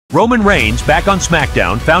Roman Reigns, back on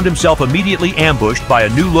Smackdown, found himself immediately ambushed by a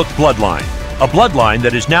new-look Bloodline. A Bloodline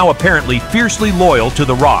that is now apparently fiercely loyal to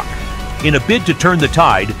The Rock. In a bid to turn the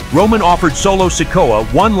tide, Roman offered Solo Sikoa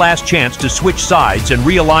one last chance to switch sides and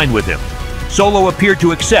realign with him. Solo appeared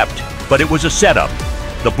to accept, but it was a setup.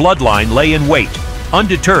 The Bloodline lay in wait.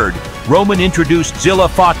 Undeterred, Roman introduced Zilla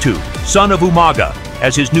Fatu, son of Umaga,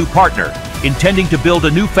 as his new partner, intending to build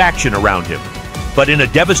a new faction around him. But in a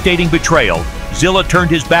devastating betrayal, Zilla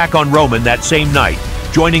turned his back on Roman that same night,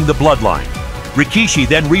 joining the Bloodline. Rikishi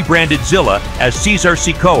then rebranded Zilla as Caesar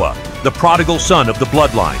Sikoa, the prodigal son of the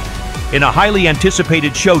Bloodline. In a highly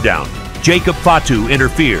anticipated showdown, Jacob Fatu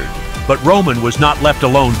interfered, but Roman was not left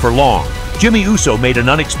alone for long. Jimmy Uso made an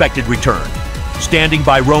unexpected return, standing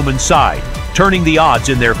by Roman's side, turning the odds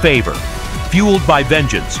in their favor. Fueled by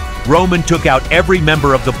vengeance, Roman took out every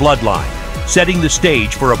member of the Bloodline, setting the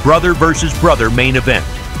stage for a brother versus brother main event.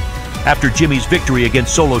 After Jimmy's victory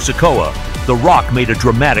against Solo Sikoa, The Rock made a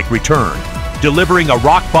dramatic return, delivering a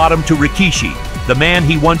rock bottom to Rikishi, the man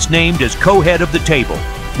he once named as co-head of the table.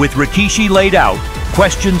 With Rikishi laid out,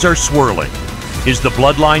 questions are swirling. Is the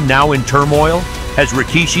Bloodline now in turmoil? Has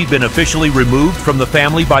Rikishi been officially removed from the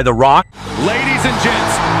family by The Rock? Ladies and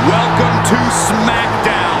gents, welcome to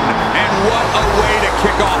Smackdown, and what a way to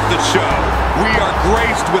kick off the show. We are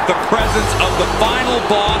graced with the presence of the final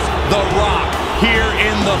boss, The Rock, here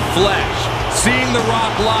in the flesh. Seeing The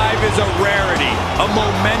Rock live is a rarity, a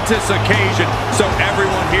momentous occasion, so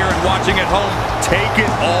everyone here and watching at home, take it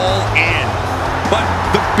all in. But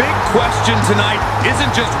the big question tonight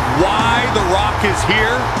isn't just why The Rock is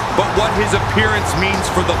here, but what his appearance means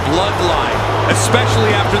for the Bloodline,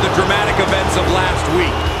 especially after the dramatic events of last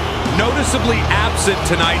week. Noticeably absent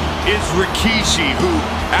tonight is Rikishi, who,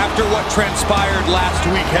 after what transpired last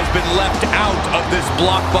week, has been left out of this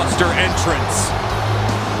blockbuster entrance.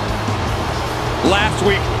 Last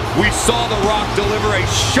week, we saw The Rock deliver a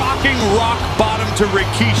shocking rock bottom to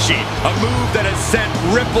Rikishi, a move that has sent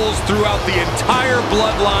ripples throughout the entire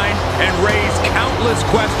Bloodline and raised countless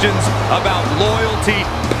questions about loyalty,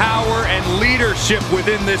 power, and leadership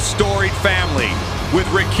within this storied family. With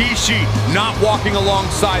Rikishi not walking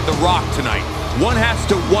alongside The Rock tonight, one has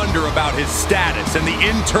to wonder about his status and the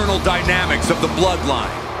internal dynamics of the Bloodline.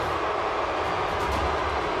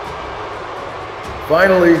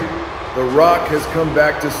 Finally, The Rock has come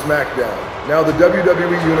back to Smackdown. Now the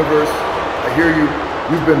WWE Universe, I hear you,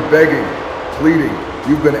 you've been begging, pleading,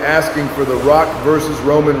 you've been asking for The Rock versus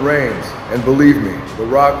Roman Reigns. And believe me, The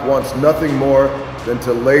Rock wants nothing more than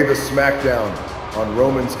to lay the Smackdown on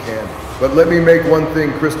Roman's candy. But let me make one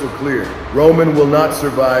thing crystal clear. Roman will not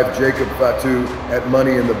survive Jacob Fatu at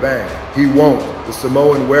Money in the Bank. He won't. The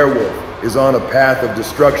Samoan werewolf is on a path of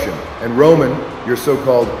destruction. And Roman, your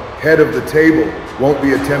so-called head of the table, won't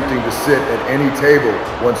be attempting to sit at any table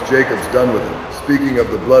once Jacob's done with him. Speaking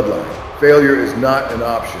of the Bloodline, failure is not an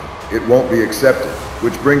option. It won't be accepted.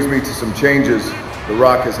 Which brings me to some changes The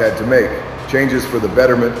Rock has had to make. Changes for the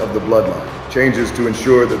betterment of the Bloodline. Changes to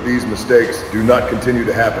ensure that these mistakes do not continue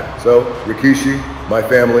to happen. So, Rikishi, my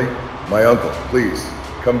family, my uncle, please,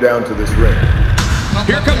 come down to this ring.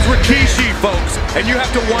 Here comes Rikishi, folks, and you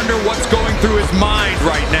have to wonder what's going through his mind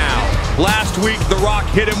right now. Last week, The Rock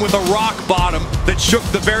hit him with a rock bottom that shook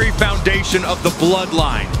the very foundation of the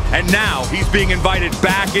Bloodline. And now, he's being invited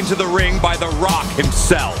back into the ring by The Rock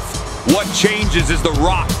himself. What changes is The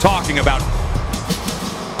Rock talking about?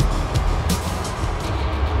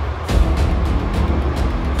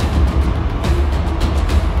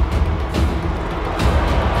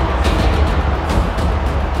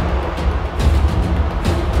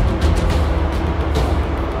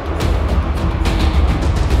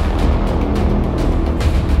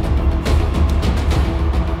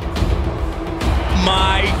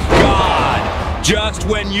 Just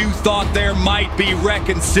when you thought there might be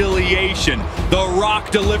reconciliation, The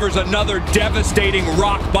Rock delivers another devastating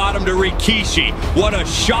rock bottom to Rikishi. What a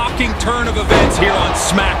shocking turn of events here on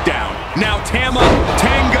Smackdown. Now Tama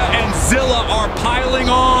Tonga and Zilla are piling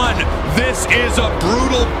on. This is a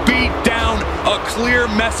brutal beatdown, a clear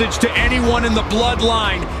message to anyone in the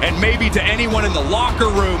Bloodline and maybe to anyone in the locker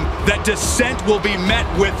room that dissent will be met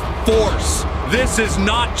with force. This is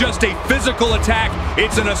not just a physical attack,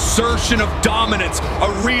 it's an assertion of dominance,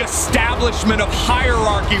 a re-establishment of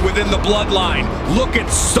hierarchy within the Bloodline. Look at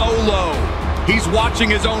Solo. He's watching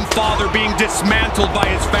his own father being dismantled by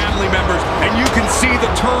his family members, and you can see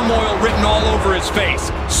the turmoil written all over his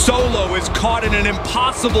face. Solo is caught in an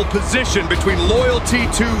impossible position between loyalty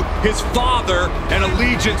to his father and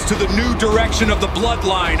allegiance to the new direction of the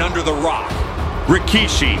Bloodline under The Rock.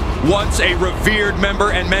 Rikishi, once a revered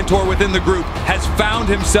member and mentor within the group, has found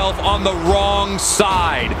himself on the wrong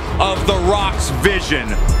side of The Rock's vision.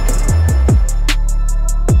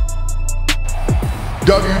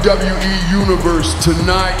 WWE Universe,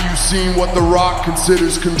 tonight you've seen what The Rock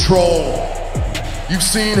considers control. You've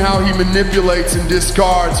seen how he manipulates and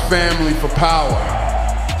discards family for power.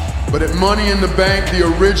 But at Money in the Bank, the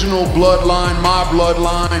original Bloodline, my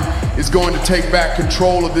bloodline, is going to take back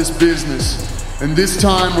control of this business. And this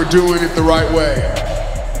time we're doing it the right way.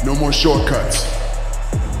 No more shortcuts.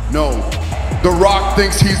 No. The Rock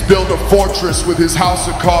thinks he's built a fortress with his house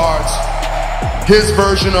of cards, his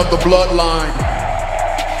version of the Bloodline.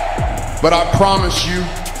 But I promise you,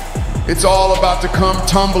 it's all about to come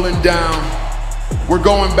tumbling down. We're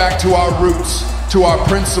going back to our roots, to our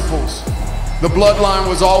principles. The Bloodline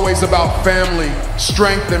was always about family,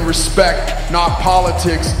 strength, and respect, not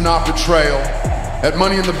politics, not betrayal. At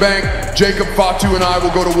Money in the Bank, Jacob Fatu and I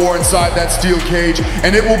will go to war inside that steel cage,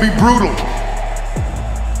 and it will be brutal.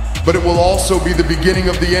 But it will also be the beginning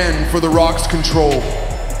of the end for The Rock's control.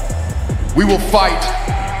 We will fight,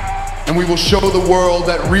 and we will show the world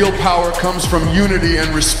that real power comes from unity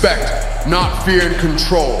and respect, not fear and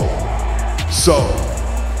control. So,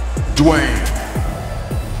 Dwayne,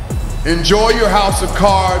 enjoy your house of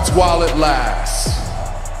cards while it lasts.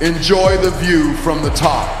 Enjoy the view from the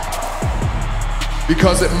top.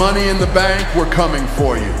 Because at Money in the Bank, we're coming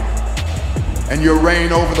for you. And your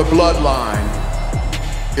reign over the Bloodline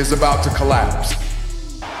is about to collapse.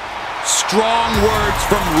 Strong words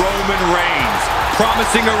from Roman Reigns,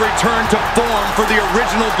 promising a return to form for the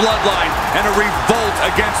original Bloodline and a revolt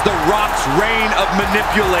against The Rock's reign of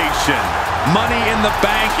manipulation. Money in the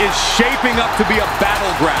Bank is shaping up to be a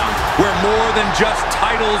battleground where more than just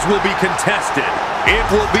titles will be contested. It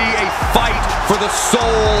will be a fight for the soul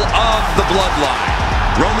of the Bloodline.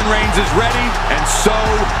 Roman Reigns is ready, and so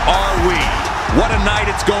are we. What a night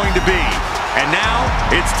it's going to be. And now,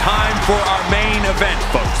 it's time for our main event,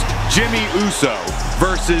 folks. Jimmy Uso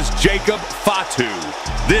versus Jacob Fatu.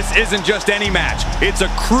 This isn't just any match. It's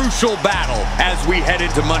a crucial battle as we head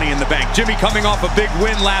into Money in the Bank. Jimmy, coming off a big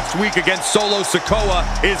win last week against Sikoa,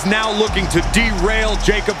 is now looking to derail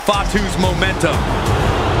Jacob Fatu's momentum.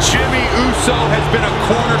 Jimmy Uso has been a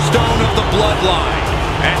cornerstone of the Bloodline.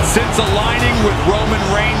 And since aligning with Roman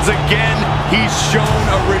Reigns again, he's shown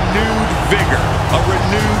a renewed vigor, a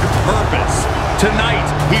renewed purpose. Tonight,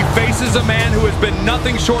 he faces a man who has been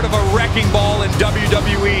nothing short of a wrecking ball in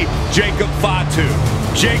WWE, Jacob Fatu.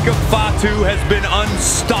 Jacob Fatu has been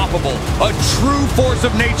unstoppable, a true force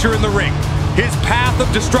of nature in the ring. His path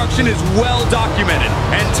of destruction is well documented,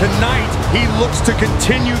 and tonight he looks to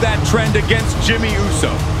continue that trend against Jimmy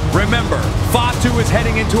Uso. Remember, Fatu is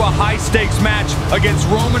heading into a high-stakes match against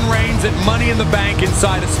Roman Reigns at Money in the Bank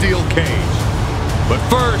inside a steel cage. But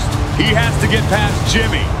first, he has to get past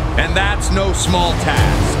Jimmy, and that's no small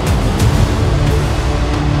task.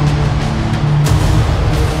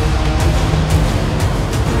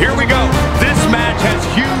 Here we go. This match has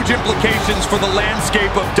huge implications for the landscape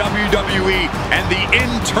of WWE and the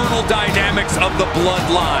internal dynamics of the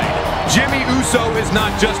Bloodline. Jimmy Uso is not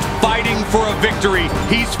just fighting for a victory,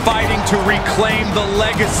 he's fighting to reclaim the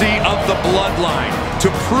legacy of the Bloodline, to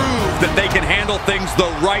prove that they can handle things the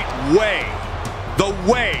right way. The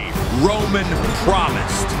way Roman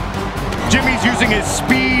promised. Jimmy's using his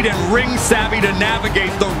speed and ring savvy to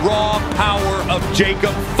navigate the raw power of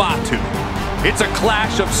Jacob Fatu. It's a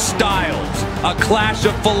clash of styles, a clash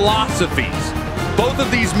of philosophies. Both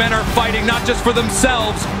of these men are fighting not just for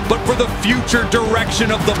themselves, but for the future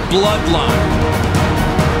direction of the Bloodline.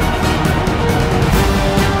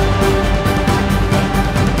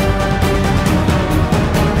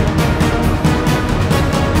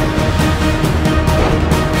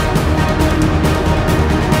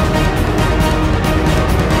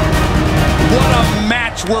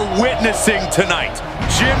 We're witnessing tonight.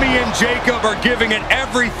 Jimmy and Jacob are giving it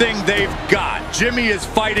everything they've got. Jimmy is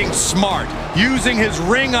fighting smart, using his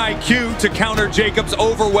ring IQ to counter Jacob's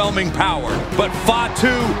overwhelming power. But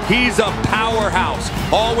Fatu, he's a powerhouse,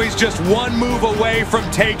 always just one move away from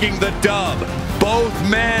taking the dub. Both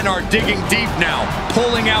men are digging deep now,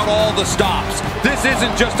 pulling out all the stops. This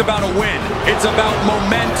isn't just about a win, it's about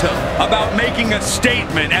momentum, about making a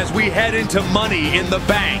statement as we head into Money in the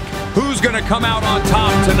Bank. Who's gonna come out on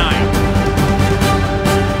top tonight?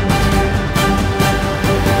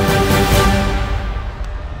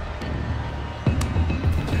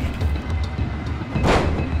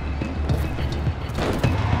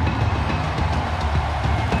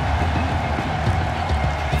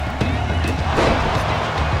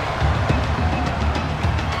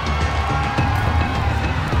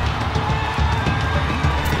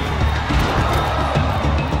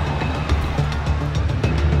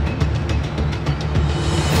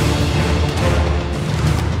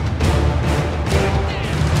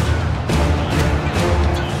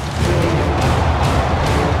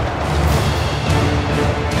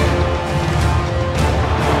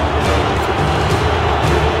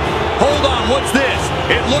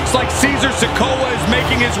 It looks like Caesar Sikoa is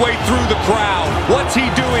making his way through the crowd. What's he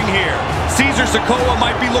doing here? Caesar Sikoa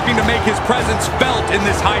might be looking to make his presence felt in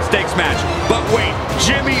this high-stakes match. But wait,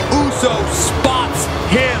 Jimmy Uso spots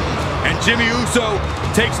him. And Jimmy Uso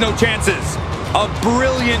takes no chances. A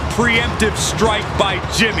brilliant preemptive strike by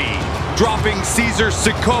Jimmy, dropping Caesar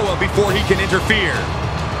Sikoa before he can interfere.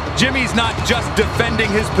 Jimmy's not just defending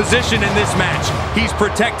his position in this match, he's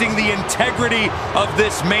protecting the integrity of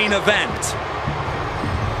this main event.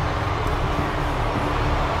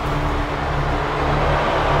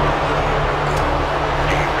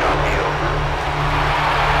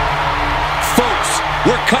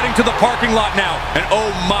 We're cutting to the parking lot now, and oh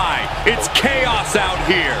my, it's chaos out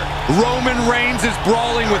here. Roman Reigns is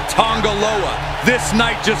brawling with Tonga Loa. This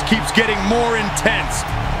night just keeps getting more intense.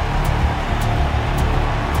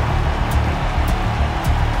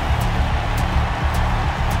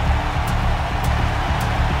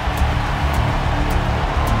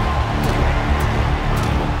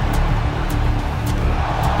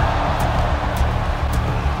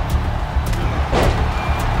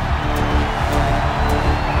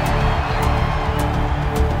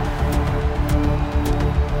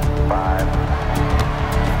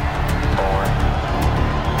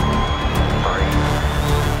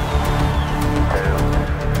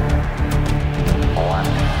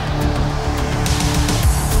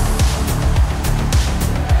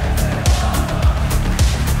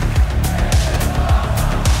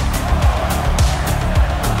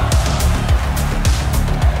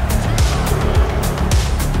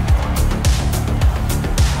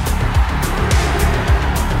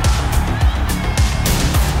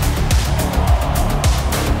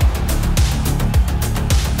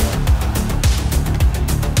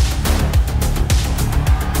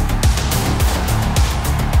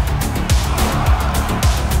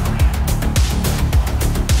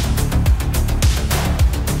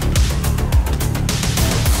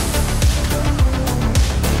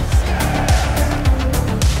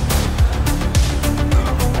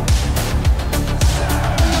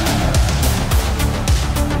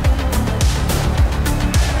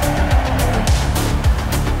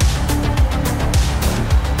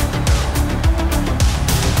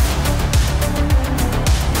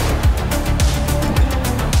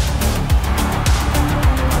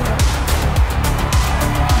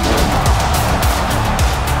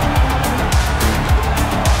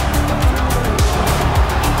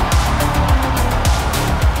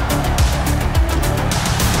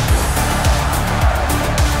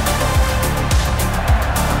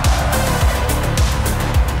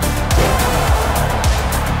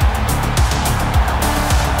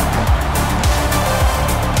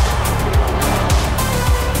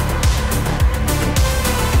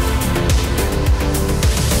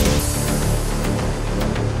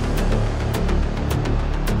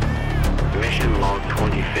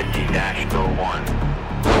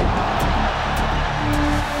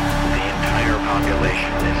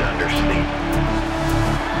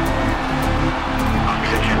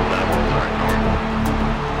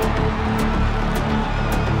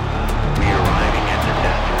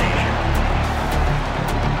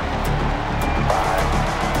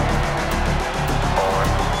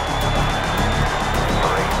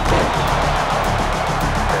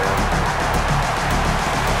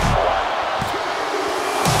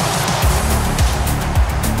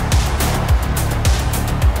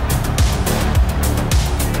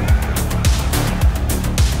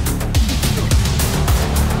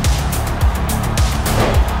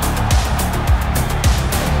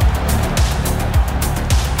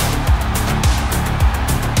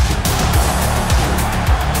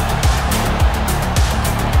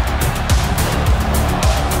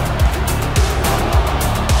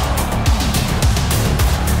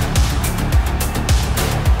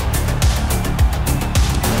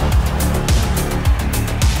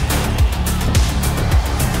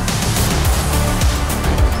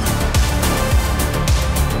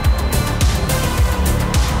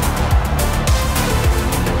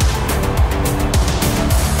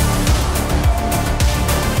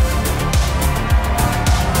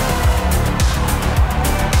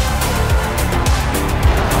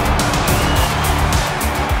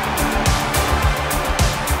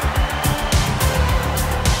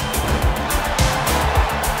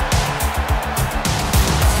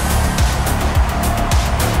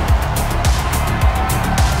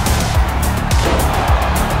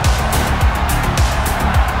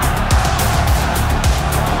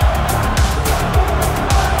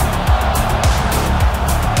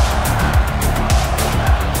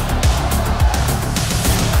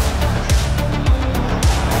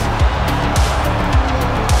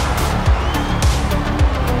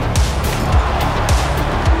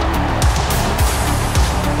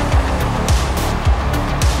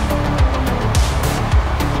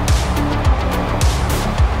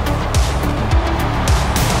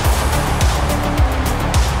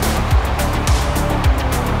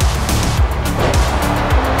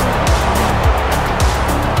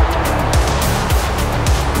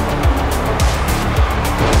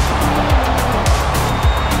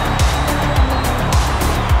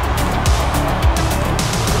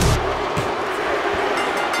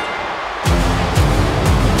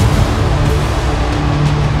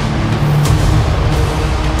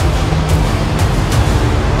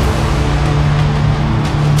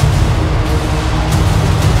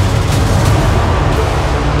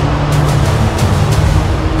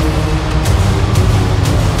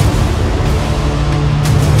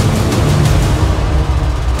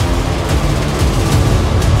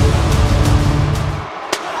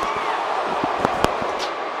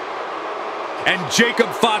 and Jacob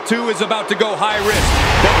Fatu is about to go high risk.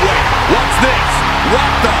 But wait, what's this?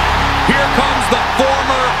 What the? Here comes the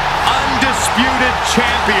former undisputed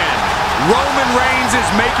champion. Roman Reigns is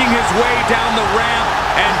making his way down the ramp,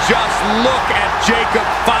 and just look at Jacob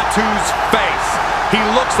Fatu's face. He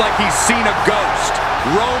looks like he's seen a ghost.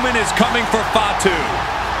 Roman is coming for Fatu.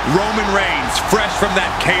 Roman Reigns, fresh from that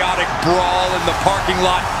chaotic brawl in the parking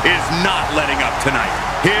lot, is not letting up tonight.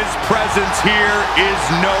 His presence here is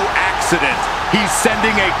no accident. He's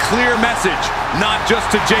sending a clear message, not just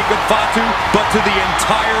to Jacob Fatu, but to the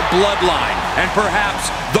entire bloodline, and perhaps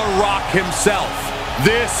The Rock himself.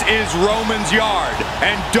 This is Roman's yard,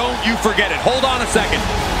 and don't you forget it. Hold on a second.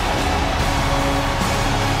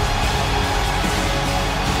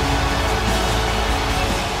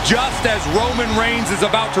 Just as Roman Reigns is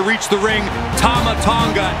about to reach the ring, Tama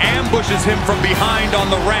Tonga ambushes him from behind on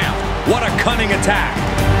the ramp. What a cunning attack.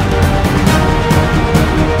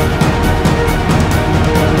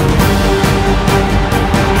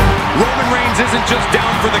 Roman Reigns isn't just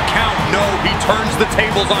down for the count. No, he turns the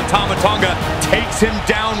tables on Tama Tonga, takes him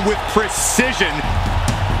down with precision.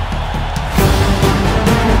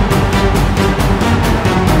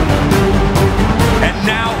 And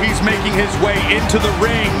now he's making his way into the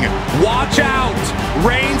ring. Watch out!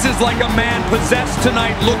 Reigns is like a man possessed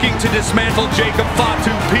tonight, looking to dismantle Jacob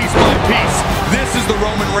Fatu piece by piece. This is the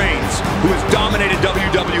Roman Reigns who has dominated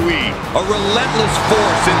WWE, a relentless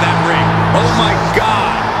force in that ring. Oh my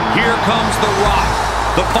God! Here comes The Rock.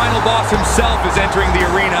 The final boss himself is entering the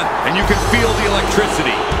arena, and you can feel the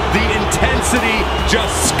electricity. The intensity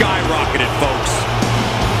just skyrocketed, folks.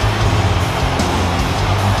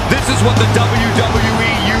 This is what the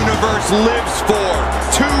WWE Universe lives for.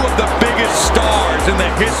 Two of the biggest stars in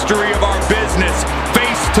the history of our business,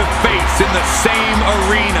 face to face in the same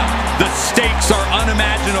arena. The stakes are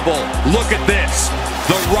unimaginable. Look at this.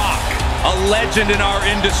 The Rock, a legend in our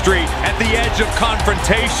industry, at the edge of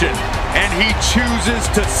confrontation, and he chooses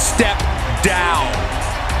to step down.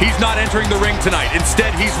 He's not entering the ring tonight.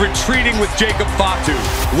 Instead, he's retreating with Jacob Fatu.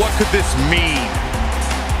 What could this mean?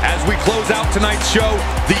 As we close out tonight's show,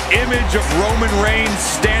 the image of Roman Reigns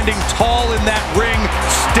standing tall in that ring,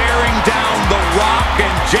 staring down The Rock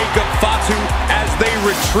and Jacob Fatu as they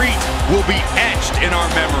retreat, will be etched in our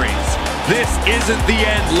memories. This isn't the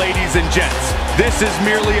end, ladies and gents. This is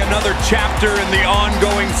merely another chapter in the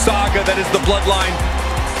ongoing saga that is the Bloodline.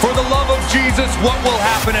 For the love of Jesus, what will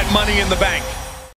happen at Money in the Bank?